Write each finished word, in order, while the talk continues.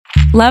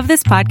Love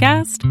this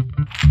podcast?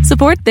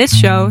 Support this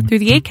show through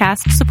the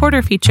Acast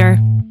supporter feature.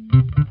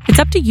 It's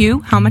up to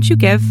you how much you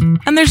give,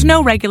 and there's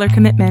no regular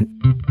commitment.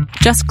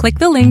 Just click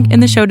the link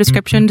in the show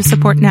description to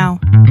support now.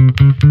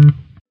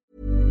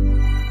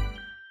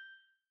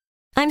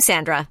 I'm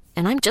Sandra,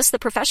 and I'm just the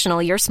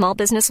professional your small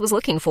business was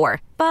looking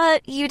for.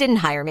 But you didn't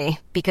hire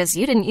me because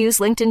you didn't use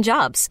LinkedIn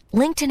Jobs.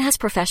 LinkedIn has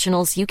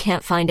professionals you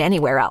can't find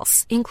anywhere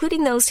else,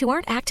 including those who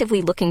aren't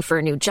actively looking for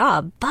a new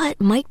job, but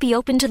might be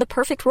open to the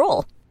perfect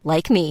role,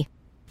 like me.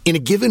 In a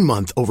given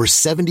month, over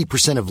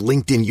 70% of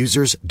LinkedIn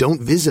users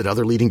don't visit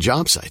other leading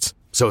job sites.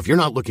 So if you're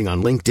not looking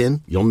on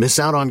LinkedIn, you'll miss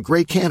out on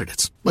great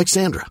candidates like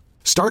Sandra.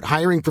 Start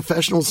hiring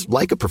professionals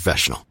like a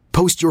professional.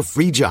 Post your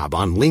free job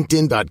on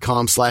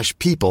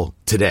linkedin.com/people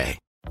today.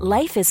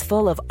 Life is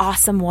full of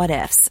awesome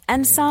what-ifs,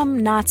 and some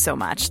not so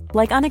much,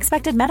 like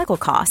unexpected medical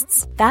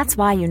costs. That's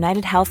why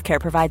United Healthcare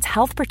provides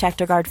Health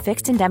Protector Guard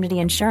fixed indemnity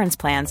insurance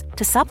plans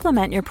to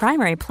supplement your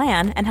primary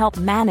plan and help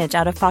manage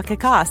out-of-pocket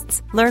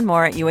costs. Learn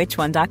more at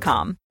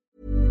uh1.com.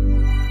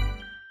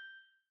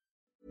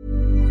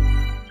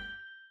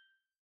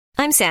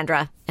 I'm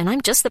Sandra, and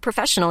I'm just the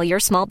professional your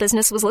small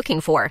business was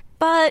looking for.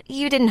 But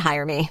you didn't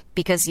hire me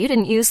because you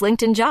didn't use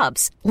LinkedIn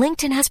Jobs.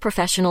 LinkedIn has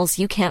professionals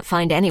you can't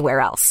find anywhere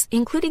else,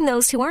 including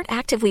those who aren't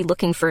actively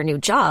looking for a new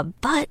job,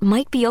 but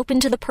might be open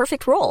to the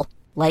perfect role,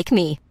 like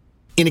me.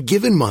 In a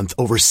given month,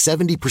 over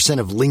 70%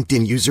 of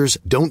LinkedIn users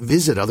don't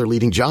visit other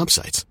leading job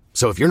sites.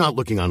 So if you're not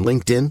looking on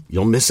LinkedIn,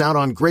 you'll miss out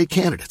on great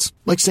candidates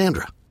like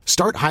Sandra.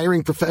 Start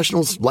hiring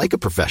professionals like a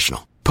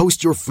professional.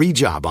 Post your free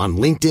job on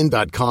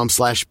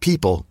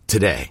linkedin.com/people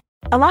today.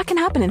 A lot can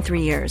happen in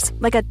 3 years,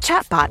 like a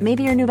chatbot may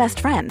be your new best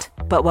friend.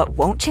 But what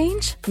won't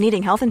change?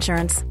 Needing health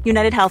insurance.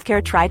 United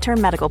Healthcare Tri-Term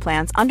Medical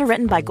Plans,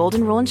 underwritten by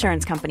Golden Rule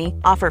Insurance Company,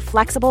 offer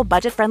flexible,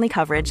 budget-friendly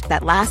coverage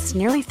that lasts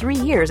nearly 3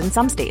 years in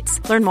some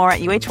states. Learn more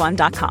at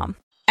uh1.com.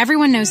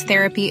 Everyone knows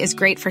therapy is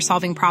great for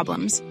solving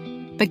problems.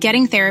 But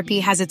getting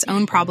therapy has its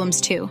own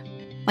problems too,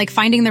 like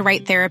finding the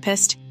right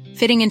therapist,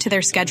 fitting into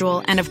their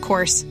schedule, and of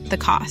course, the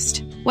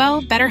cost.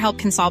 Well, BetterHelp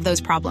can solve those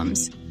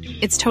problems.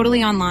 It's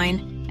totally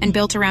online and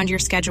built around your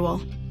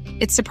schedule.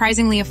 It's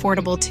surprisingly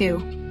affordable, too.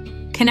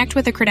 Connect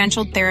with a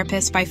credentialed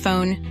therapist by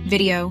phone,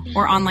 video,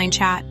 or online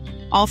chat,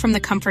 all from the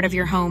comfort of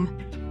your home.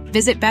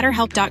 Visit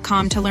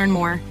BetterHelp.com to learn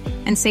more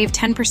and save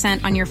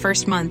 10% on your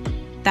first month.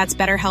 That's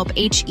BetterHelp,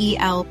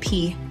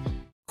 H-E-L-P.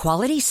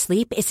 Quality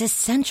sleep is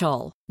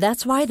essential.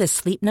 That's why the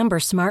Sleep Number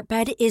Smart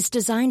Bed is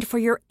designed for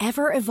your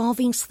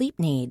ever-evolving sleep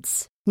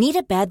needs. Need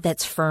a bed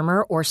that's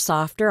firmer or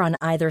softer on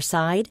either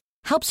side?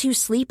 Helps you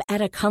sleep at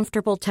a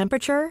comfortable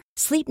temperature?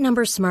 Sleep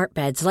Number Smart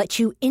Beds let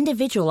you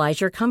individualize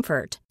your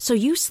comfort, so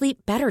you sleep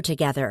better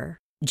together.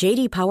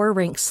 J.D. Power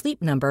ranks Sleep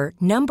Number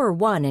number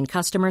 1 in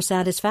customer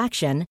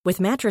satisfaction with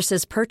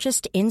mattresses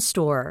purchased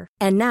in-store.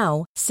 And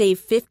now, save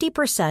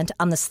 50%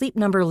 on the Sleep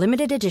Number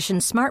Limited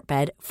Edition Smart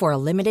Bed for a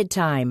limited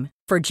time.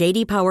 For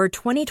J.D. Power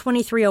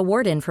 2023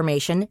 award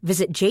information,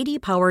 visit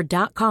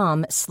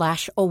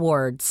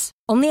jdpower.com/awards.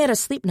 Only at a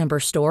Sleep Number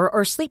store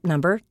or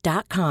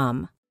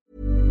sleepnumber.com.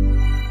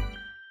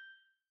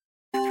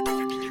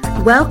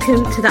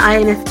 Welcome to the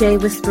INFJ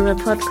Whisperer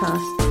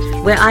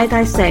podcast, where I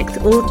dissect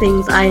all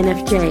things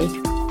INFJ.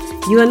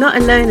 You are not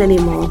alone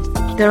anymore.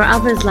 There are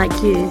others like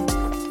you.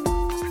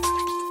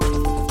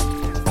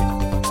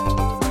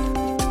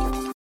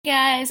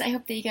 Guys, I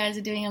hope that you guys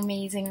are doing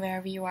amazing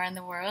wherever you are in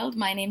the world.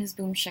 My name is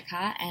Boom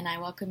Shaka, and I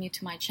welcome you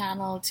to my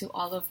channel, to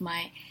all of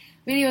my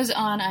videos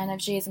on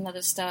INFJs and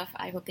other stuff.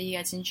 I hope that you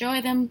guys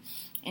enjoy them,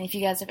 and if you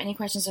guys have any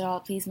questions at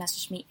all, please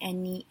message me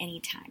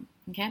anytime,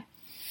 okay?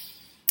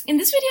 In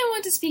this video, I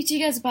want to speak to you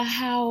guys about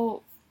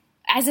how,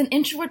 as an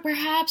introvert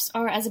perhaps,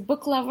 or as a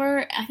book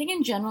lover, I think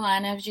in general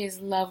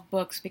INFJs love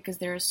books because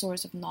they're a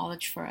source of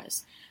knowledge for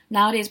us.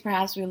 Nowadays,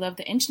 perhaps we love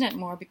the internet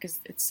more because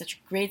it's such a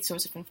great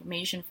source of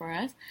information for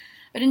us.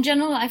 But in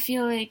general, I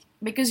feel like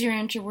because you're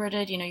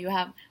introverted,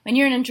 when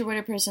you're an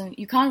introverted person,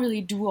 you can't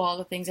really do all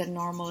the things that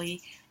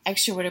normally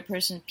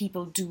extroverted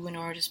people do in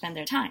order to spend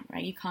their time,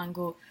 right? You can't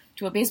go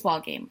to a baseball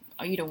game,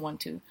 or you don't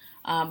want to.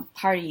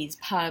 Parties,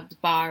 pubs,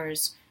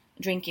 bars,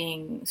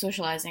 drinking,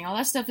 socializing, all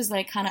that stuff is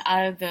like kind of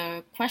out of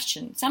the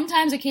question.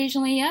 Sometimes,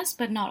 occasionally, yes,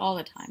 but not all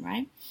the time,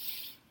 right?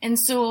 And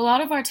so a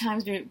lot of our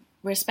times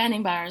we're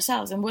spending by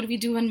ourselves. And what do we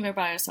do when we're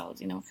by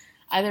ourselves?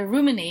 Either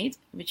ruminate,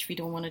 which we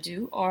don't want to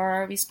do,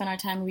 or we spend our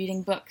time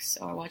reading books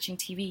or watching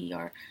TV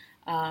or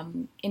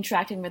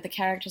interacting with the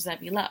characters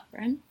that we love,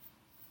 right?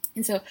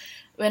 And so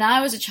when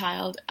I was a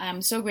child,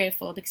 I'm so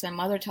grateful because my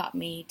mother taught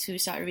me to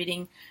start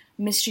reading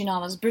mystery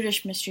novels,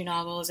 British mystery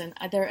novels, and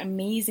other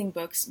amazing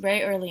books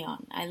very early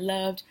on. I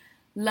love,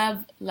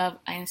 I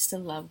still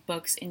love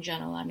books in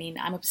general. I mean,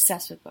 I'm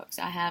obsessed with books.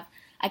 I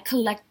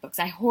collect books,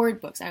 I hoard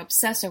books, I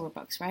obsess over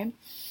books, right?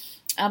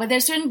 But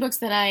there's certain books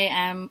that I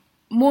am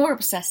more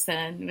obsessed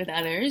than with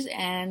others,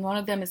 and one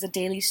of them is The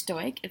Daily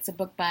Stoic. It's a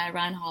book by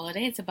Ryan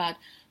Holiday. It's about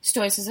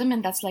Stoicism,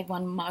 and that's like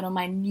one of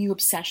my new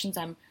obsessions.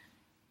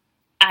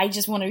 I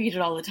just want to read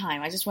it all the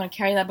time. I just want to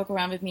carry that book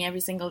around with me every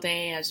single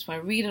day. I just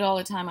want to read it all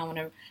the time. I want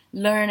to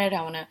learn it.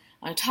 I want to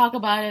talk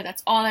about it.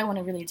 That's all I want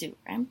to really do,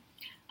 right?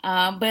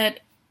 But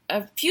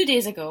a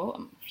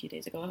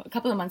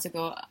couple of months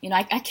ago,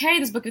 I carry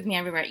this book with me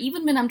everywhere.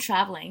 Even when I'm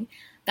traveling,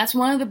 that's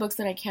one of the books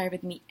that I carry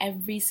with me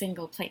every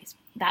single place.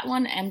 That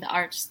one and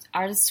The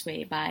Artist's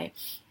Way by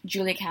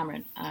Julia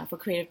Cameron for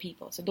creative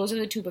people. So those are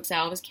the two books I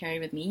always carry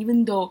with me,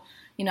 even though,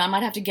 I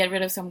might have to get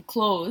rid of some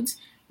clothes.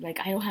 Like,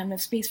 I don't have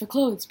enough space for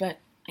clothes, but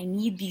I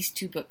need these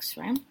two books,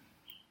 right?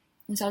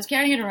 And so I was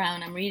carrying it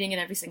around. I'm reading it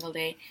every single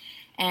day.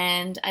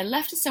 And I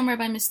left it somewhere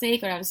by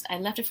mistake, or I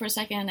left it for a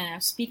second, and I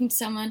was speaking to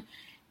someone.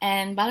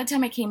 And by the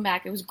time I came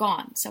back, it was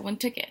gone. Someone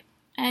took it.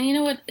 And you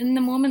know what? In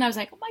the moment, I was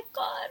like, oh my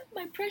God,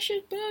 my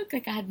precious book.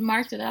 Like, I had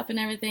marked it up and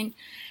everything.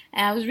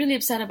 And I was really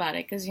upset about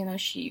it because,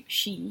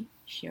 she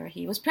or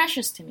he was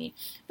precious to me.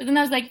 But then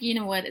I was like, you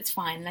know what? It's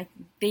fine. Like,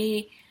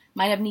 they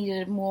might have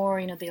needed it more.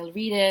 They'll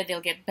read it.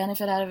 They'll get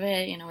benefit out of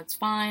it. It's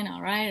fine.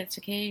 All right. It's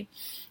okay.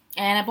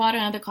 And I bought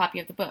another copy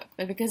of the book.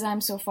 But because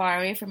I'm so far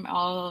away from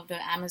all of the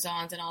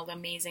Amazons and all the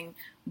amazing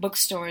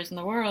bookstores in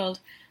the world,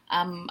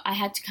 I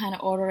had to kind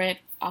of order it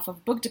off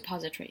of Book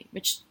Depository,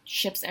 which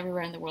ships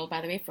everywhere in the world,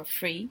 by the way, for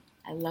free.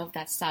 I love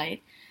that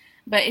site.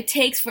 But it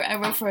takes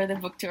forever for the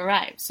book to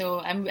arrive. So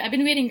I've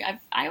been waiting.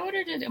 I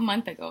ordered it a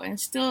month ago, and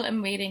still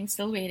I'm waiting,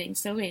 still waiting.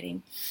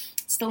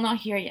 Still not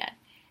here yet.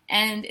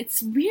 And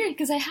it's weird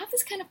because I have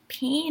this kind of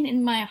pain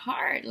in my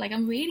heart. Like,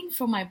 I'm waiting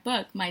for my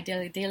book, my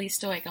Daily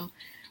Stoic. I'm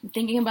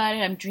thinking about it.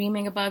 I'm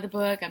dreaming about the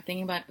book. I'm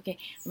thinking about, okay,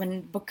 when the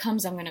book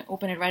comes, I'm going to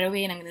open it right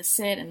away and I'm going to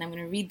sit and I'm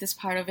going to read this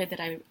part of it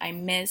that I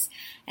miss,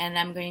 and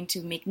I'm going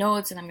to make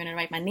notes and I'm going to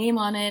write my name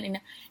on it,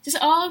 and just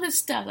all this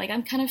stuff. Like,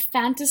 I'm kind of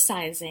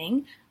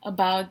fantasizing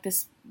about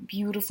this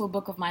beautiful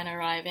book of mine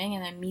arriving,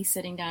 and then me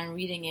sitting down and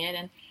reading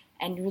it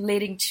and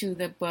relating to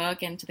the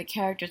book and to the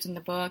characters in the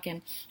book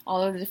and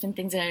all of the different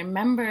things that I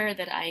remember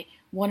that I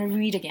want to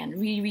read again,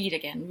 reread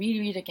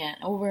again,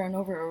 over and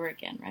over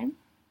again, right?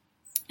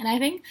 And I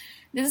think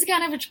this is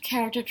kind of a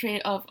character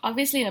trait of,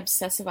 obviously, an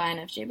obsessive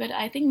INFJ, but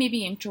I think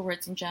maybe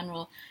introverts in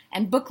general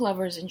and book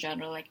lovers in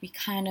general. Like,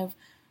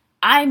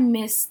 I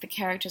miss the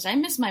characters. I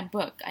miss my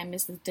book. I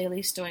miss the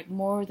Daily Stoic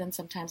more than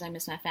sometimes I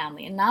miss my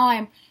family. And now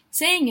I'm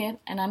saying it,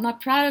 and I'm not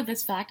proud of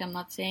this fact. I'm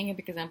not saying it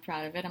because I'm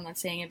proud of it. I'm not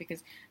saying it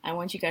because I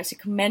want you guys to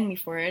commend me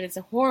for it. It's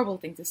a horrible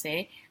thing to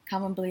say.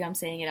 Can't believe I'm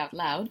saying it out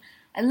loud.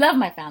 I love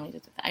my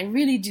family. I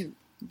really do.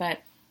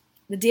 But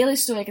the Daily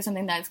Stoic is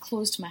something that is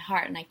close to my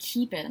heart, and I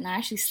keep it, and I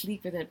actually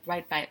sleep with it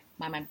right by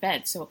my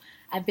bed. So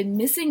I've been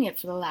missing it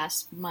for the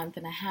last month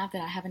and a half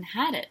that I haven't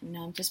had it.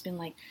 I've just been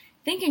like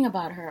thinking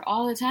about her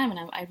all the time,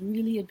 and I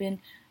really have been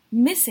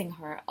missing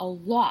her a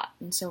lot.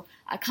 And so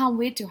I can't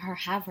wait to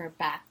have her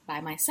back by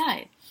my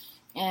side.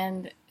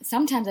 And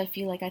sometimes I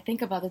feel like I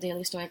think about the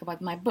Daily Stoic,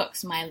 about my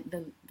books,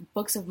 the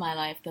books of my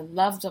life, the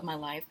loves of my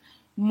life,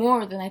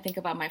 more than I think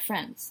about my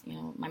friends.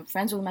 My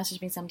friends will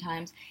message me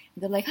sometimes.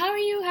 They're like, how are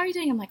you? How are you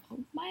doing? I'm like, oh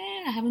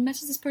man, I haven't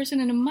messaged this person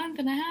in a month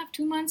and a half,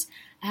 2 months.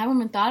 I haven't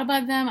even thought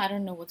about them. I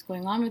don't know what's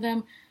going on with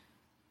them.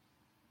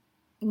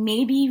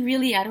 Maybe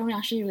really, I don't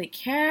actually really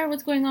care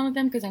what's going on with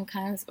them because I'm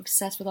kind of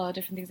obsessed with all the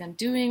different things I'm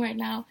doing right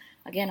now.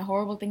 Again, a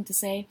horrible thing to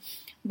say.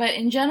 But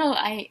in general,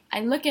 I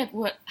look at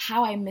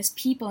how I miss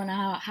people and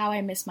how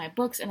I miss my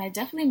books. And I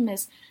definitely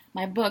miss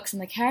my books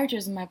and the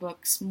characters in my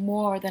books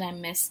more than I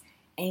miss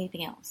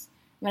anything else.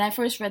 When I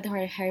first read the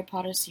Harry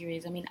Potter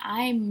series,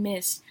 I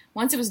missed,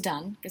 once it was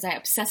done, because I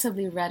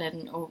obsessively read it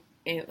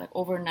in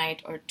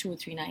overnight or 2 or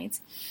 3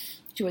 nights,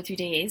 2 or 3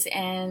 days,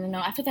 and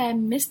after that I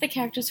missed the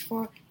characters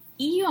for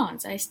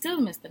eons. I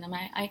still miss them.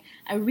 I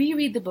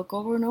reread the book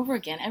over and over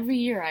again. Every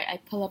year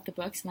I pull up the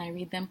books and I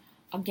read them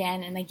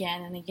again and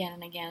again and again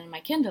and again. And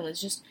my Kindle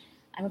is just,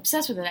 I'm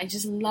obsessed with it. I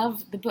just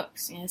love the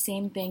books.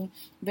 Same thing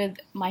with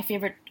my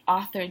favorite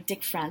author,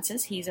 Dick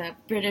Francis. He's a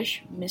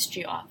British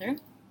mystery author.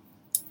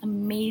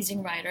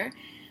 Amazing writer.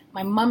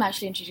 My mom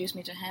actually introduced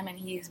me to him, and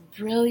he is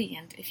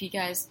brilliant. If you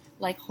guys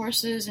like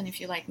horses and if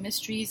you like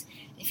mysteries,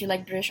 if you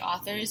like British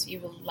authors, you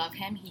will love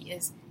him.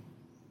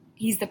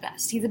 He's the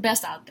best. He's the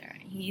best out there.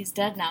 He's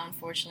dead now,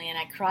 unfortunately, and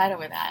I cried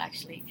over that,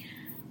 actually.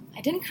 I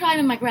didn't cry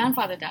when my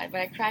grandfather died,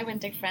 but I cried when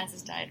Dick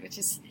Francis died, which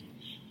is,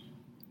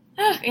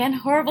 again,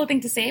 horrible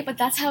thing to say, but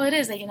that's how it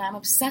is. I'm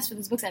obsessed with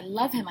his books. I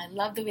love him. I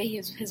love the way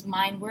his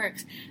mind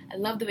works. I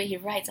love the way he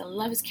writes. I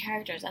love his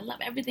characters. I love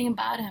everything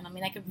about him.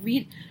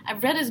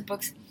 I've read his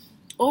books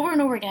over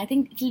and over again, I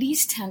think at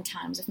least 10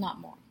 times, if not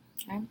more.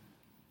 Right?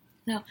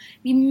 So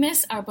we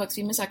miss our books.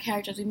 We miss our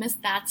characters. We miss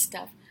that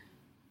stuff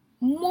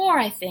more,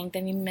 I think,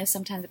 than we miss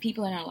sometimes the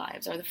people in our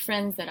lives or the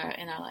friends that are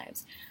in our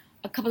lives.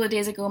 A couple of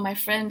days ago, my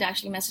friend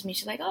actually messaged me.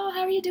 She's like, oh,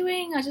 how are you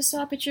doing? I just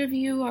saw a picture of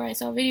you, or I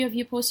saw a video of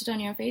you posted on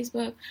your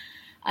Facebook.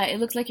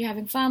 It looks like you're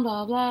having fun,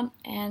 blah, blah, blah.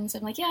 And so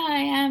I'm like, yeah, I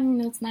am.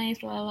 It's nice,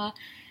 blah, blah, blah.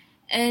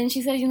 And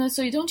she said,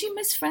 so don't you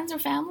miss friends or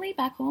family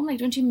back home? Like,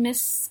 don't you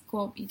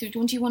want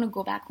to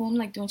go back home?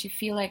 Like, don't you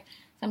feel like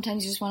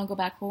sometimes you just want to go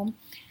back home?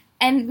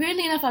 And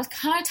weirdly enough, I was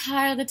kind of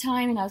tired at the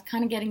time, and I was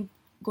kind of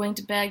going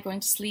to bed, going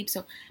to sleep.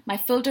 So my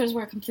filters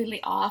were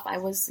completely off. I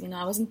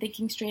wasn't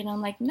thinking straight. And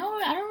I'm like, no,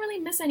 I don't really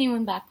miss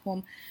anyone back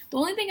home. The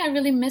only thing I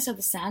really miss are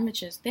the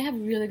sandwiches. They have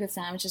really good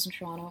sandwiches in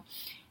Toronto.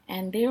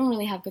 and they don't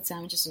really have good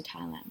sandwiches in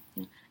Thailand.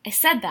 You know, I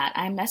said that.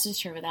 I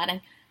messaged her with that,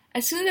 and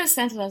as soon as I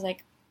sent it, I was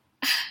like,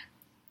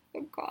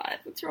 oh God,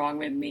 what's wrong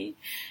with me?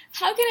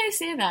 How can I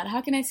say that?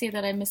 How can I say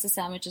that I miss the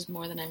sandwiches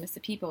more than I miss the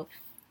people?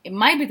 It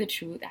might be the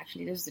truth.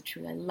 Actually, it is the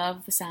truth. I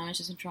love the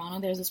sandwiches in Toronto.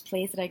 There's this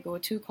place that I go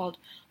to called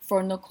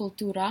Forno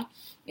Cultura.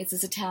 It's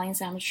this Italian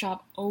sandwich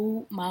shop.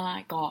 Oh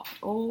my God.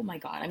 Oh my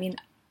God. I mean,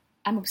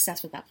 I'm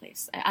obsessed with that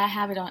place. I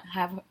have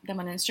them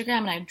on Instagram,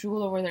 and I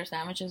drool over their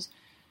sandwiches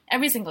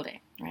every single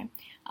day, right?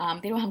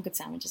 They don't have good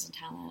sandwiches in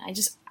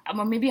Thailand.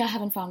 Or maybe I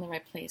haven't found the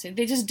right place.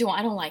 They just don't.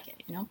 I don't like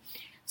it, you know?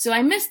 So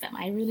I miss them.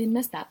 I really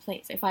miss that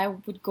place. If I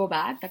would go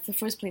back, that's the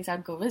first place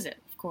I'd go visit.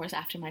 Of course,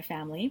 after my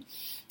family,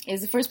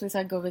 is the first place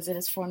I'd go visit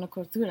is Forno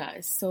Cultura.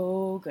 It's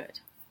so good.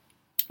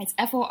 It's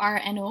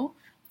Forno,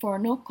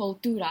 Forno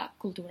Cultura,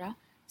 Cultura,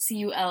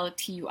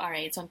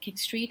 Cultura. It's on King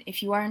Street.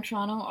 If you are in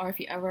Toronto, or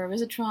if you ever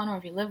visit Toronto, or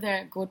if you live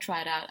there, go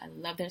try it out. I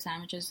love their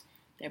sandwiches.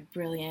 They're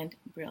brilliant,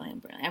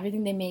 brilliant, brilliant.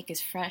 Everything they make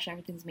is fresh.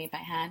 Everything's made by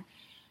hand.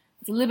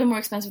 It's a little bit more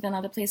expensive than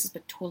other places,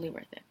 but totally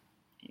worth it.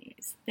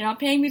 Anyways, they're not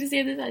paying me to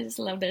say this. I just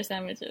love their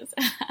sandwiches.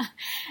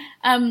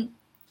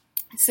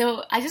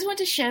 So I just want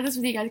to share this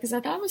with you guys because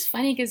I thought it was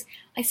funny because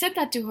I said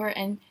that to her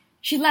and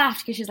she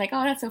laughed because she's like,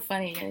 oh, that's so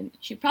funny. And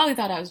she probably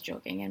thought I was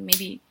joking, and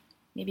maybe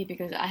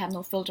because I have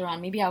no filter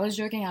on, maybe I was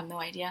joking. I have no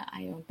idea.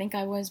 I don't think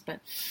I was, but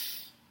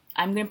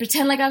I'm going to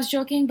pretend like I was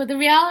joking. But the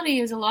reality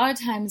is a lot of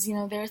times, you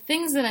know, there are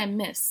things that I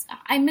miss.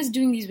 I miss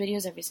doing these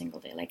videos every single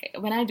day. Like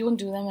when I don't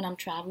do them when I'm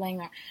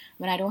traveling, or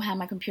when I don't have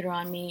my computer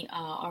on me,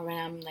 or when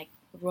I'm like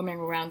roaming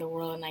around the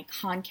world and I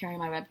can't carry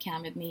my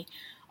webcam with me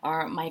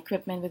or my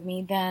equipment with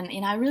me, then, you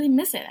know, I really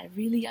miss it. I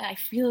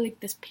feel like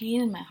this pain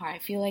in my heart. I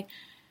feel like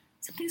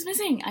something's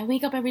missing. I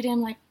wake up every day,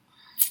 I'm like,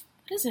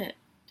 what is it?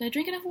 Did I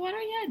drink enough water?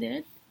 Yeah, I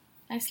did.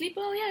 I sleep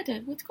well? Yeah, I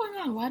did. What's going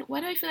on?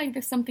 Why do I feel like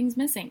there's something's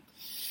missing?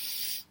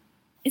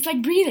 It's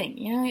like breathing,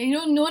 you know? You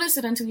don't notice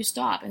it until you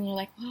stop, and you're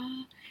like,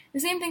 wow. The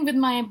same thing with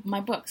my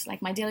books,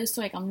 like my Daily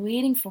Stoic. I'm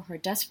waiting for her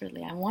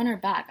desperately. I want her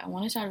back. I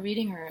want to start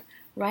reading her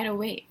right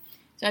away.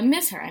 So I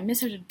miss her. I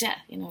miss her to death.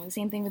 You know, the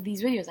same thing with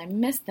these videos. I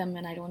miss them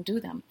and I don't do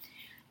them.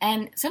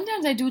 And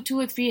sometimes I do 2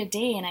 or 3 a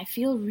day and I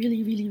feel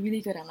really, really,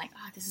 really good. I'm like,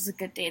 oh, this is a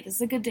good day. This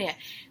is a good day.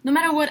 No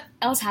matter what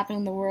else happened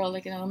in the world,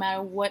 like, you know, no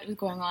matter what was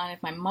going on,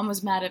 if my mom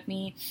was mad at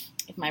me,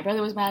 if my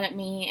brother was mad at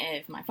me,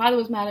 if my father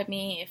was mad at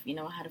me, if, you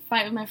know, I had a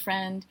fight with my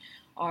friend,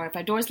 or if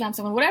I door slammed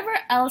someone, whatever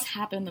else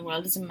happened in the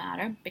world doesn't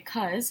matter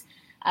because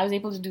I was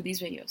able to do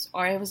these videos,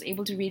 or I was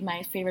able to read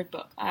my favorite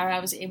book, or I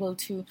was able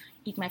to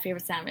eat my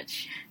favorite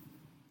sandwich.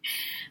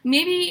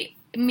 Maybe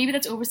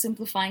that's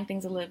oversimplifying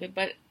things a little bit,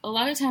 but a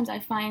lot of times I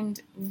find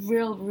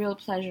real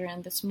pleasure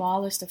in the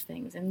smallest of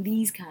things, and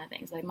these kind of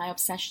things, like my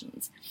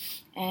obsessions.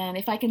 And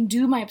if I can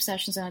do my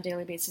obsessions on a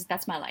daily basis,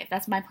 that's my life.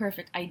 That's my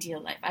perfect ideal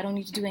life. I don't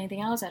need to do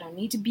anything else. I don't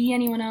need to be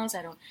anyone else.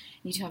 I don't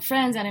need to have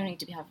friends. I don't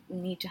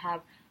need to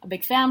have a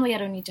big family. I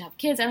don't need to have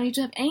kids. I don't need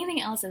to have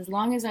anything else. As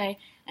long as I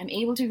am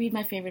able to read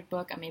my favorite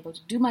book, I'm able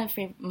to do my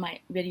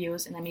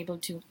videos, and I'm able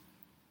to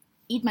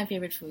eat my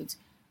favorite foods,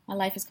 my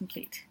life is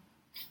complete.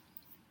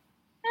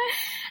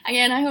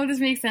 Again, I hope this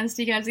makes sense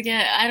to you guys.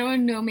 Again, I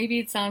don't know, maybe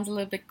it sounds a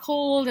little bit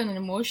cold and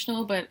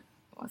emotional, but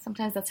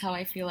sometimes that's how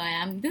I feel I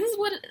am.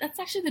 That's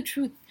actually the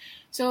truth.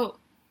 So,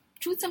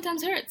 truth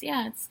sometimes hurts.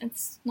 Yeah,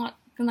 it's not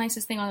the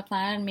nicest thing on the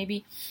planet, and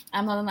maybe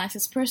I'm not the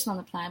nicest person on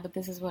the planet, but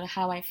this is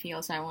how I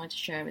feel, so I wanted to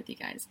share it with you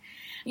guys.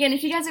 Again,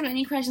 if you guys have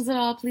any questions at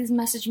all, please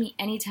message me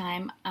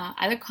anytime.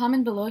 Either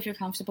comment below if you're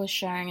comfortable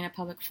sharing in a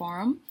public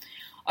forum,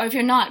 or if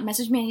you're not,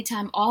 message me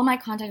anytime. All my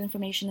contact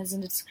information is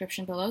in the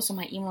description below, so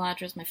my email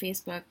address, my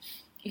Facebook.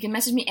 You can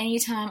message me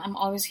anytime. I'm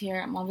always here.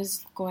 I'm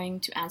always going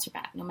to answer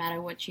back, no matter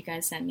what you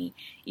guys send me,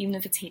 even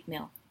if it's hate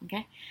mail,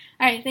 okay?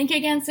 Alright, thank you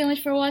again so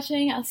much for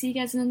watching. I'll see you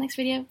guys in the next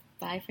video.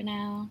 Bye for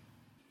now.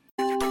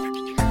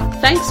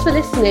 Thanks for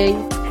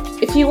listening.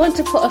 If you want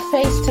to put a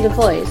face to the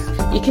voice,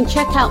 you can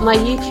check out my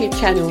YouTube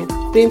channel,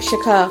 Boom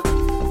Shaka.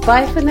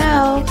 Bye for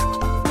now.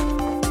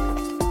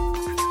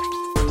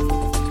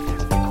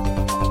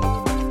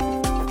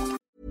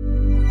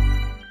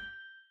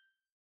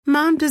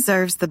 Mom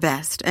deserves the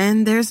best,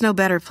 and there's no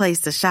better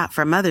place to shop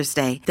for Mother's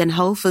Day than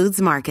Whole Foods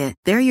Market.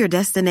 They're your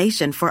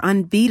destination for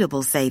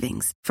unbeatable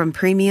savings, from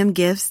premium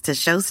gifts to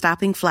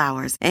show-stopping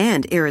flowers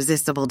and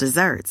irresistible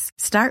desserts.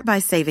 Start by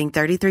saving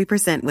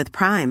 33% with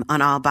Prime on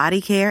all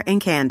body care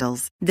and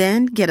candles.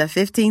 Then get a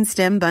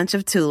 15-stem bunch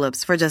of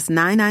tulips for just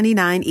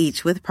 $9.99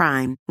 each with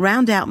Prime.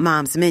 Round out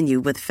Mom's menu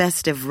with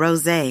festive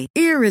rosé,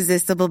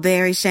 irresistible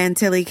berry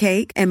chantilly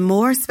cake, and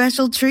more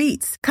special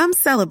treats. Come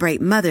celebrate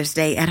Mother's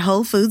Day at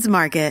Whole Foods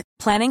Market.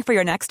 Planning for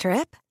your next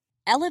trip?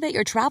 Elevate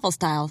your travel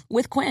style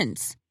with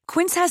Quince.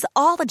 Quince has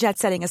all the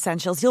jet-setting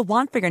essentials you'll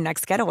want for your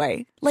next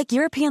getaway, like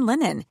European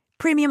linen,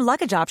 premium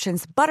luggage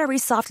options, buttery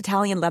soft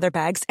Italian leather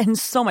bags, and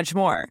so much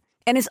more.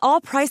 And is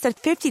all priced at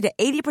 50 to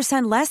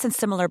 80% less than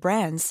similar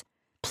brands.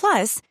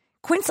 Plus,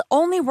 Quince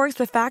only works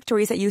with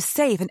factories that use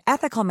safe and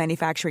ethical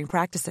manufacturing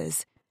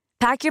practices.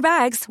 Pack your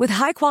bags with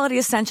high-quality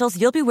essentials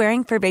you'll be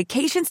wearing for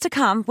vacations to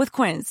come with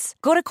Quince.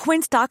 Go to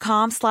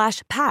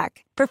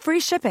quince.com/pack for free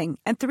shipping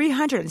and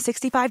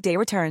 365-day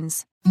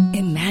returns.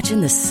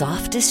 Imagine the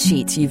softest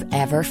sheets you've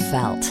ever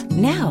felt.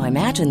 Now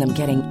imagine them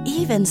getting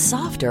even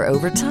softer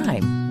over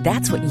time.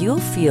 That's what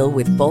you'll feel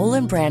with Boll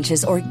 &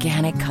 Branch's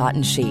organic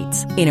cotton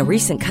sheets. In a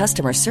recent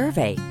customer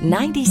survey,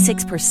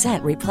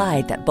 96%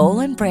 replied that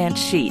Boll & Branch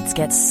sheets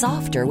get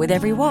softer with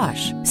every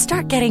wash.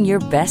 Start getting your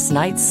best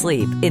night's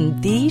sleep in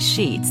these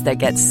sheets that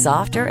get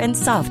softer and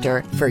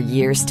softer for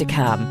years to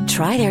come.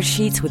 Try their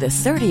sheets with a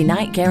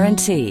 30-night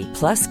guarantee.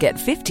 Plus, get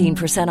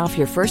 15% off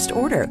your first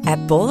order at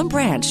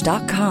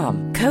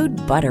bollandbranch.com. Code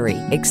BUTTERY.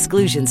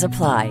 Exclusions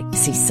apply.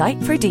 See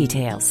site for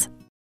details.